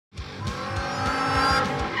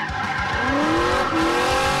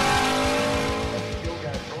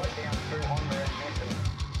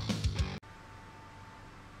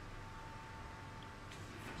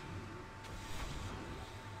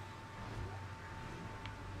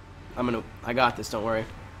I got this, don't worry.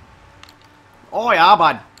 Oh yeah,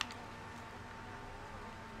 bud.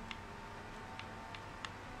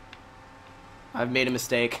 I've made a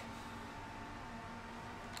mistake.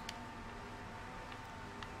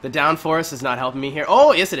 The downforce is not helping me here.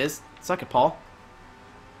 Oh, yes it is. Suck it, Paul.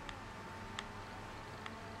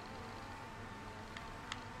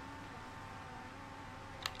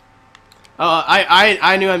 Oh,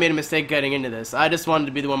 I knew I made a mistake getting into this. I just wanted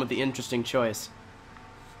to be the one with the interesting choice.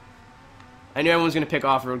 I knew everyone was going to pick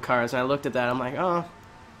off-road cars, and I looked at that, I'm like, oh,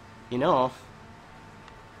 you know.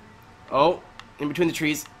 Oh, in between the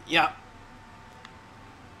trees. Yeah.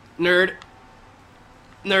 Nerd.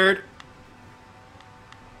 Nerd.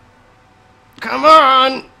 Come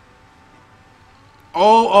on!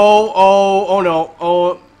 Oh no.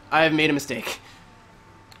 Oh, I have made a mistake.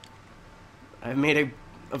 I've made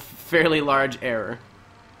a fairly large error.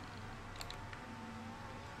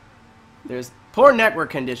 There's poor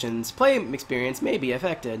network conditions. Play experience may be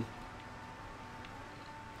affected.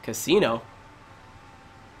 Casino.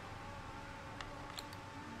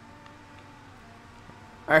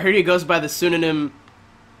 I heard he goes by the pseudonym...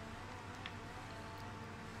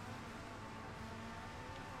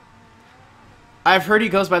 I've heard he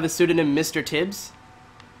goes by the pseudonym Mr. Tibbs.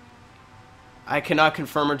 I cannot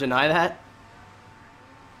confirm or deny that.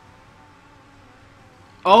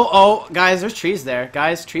 Oh, guys, there's trees there.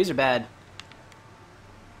 Guys, trees are bad.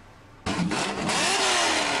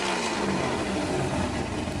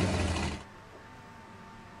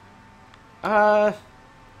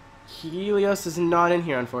 Helios is not in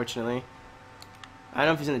here, unfortunately. I don't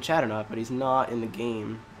know if he's in the chat or not, but he's not in the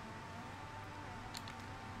game.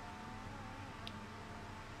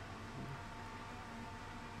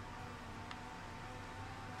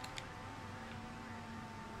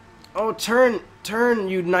 Oh, turn,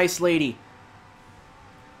 you nice lady.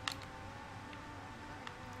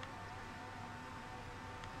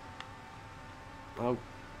 Oh.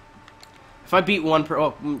 If I beat one per...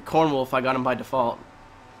 Oh, Corn Wolf, I got him by default.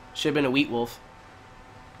 Should have been a Wheat Wolf.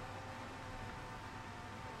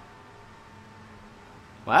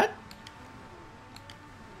 What?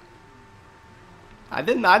 I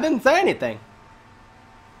didn't say anything.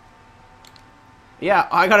 Yeah,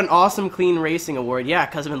 I got an awesome clean racing award. Yeah,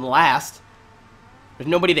 because I'm in last. There's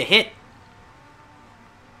nobody to hit.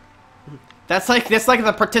 That's like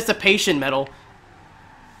the participation medal.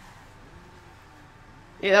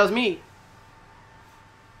 Yeah, that was me.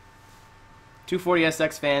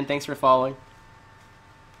 240SX fan, thanks for following.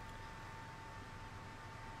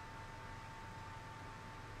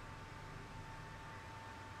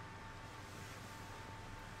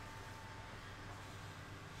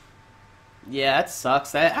 Yeah, that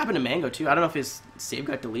sucks. That happened to Mango too. I don't know if his save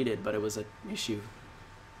got deleted, but it was an issue.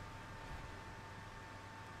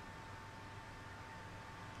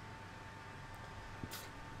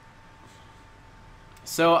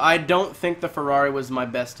 So I don't think the Ferrari was my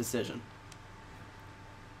best decision.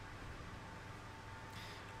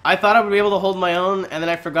 I thought I would be able to hold my own, and then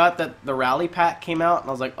I forgot that the rally pack came out, and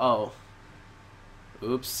I was like, oh.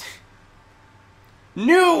 Oops.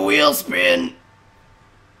 New wheel spin!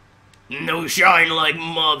 No shine like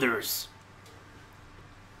mothers.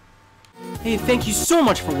 Hey, thank you so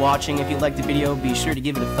much for watching. If you liked the video, be sure to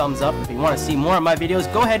give it a thumbs up. If you want to see more of my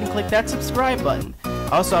videos, go ahead and click that subscribe button.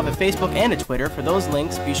 I also have a Facebook and a Twitter. For those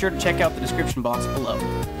links, be sure to check out the description box below.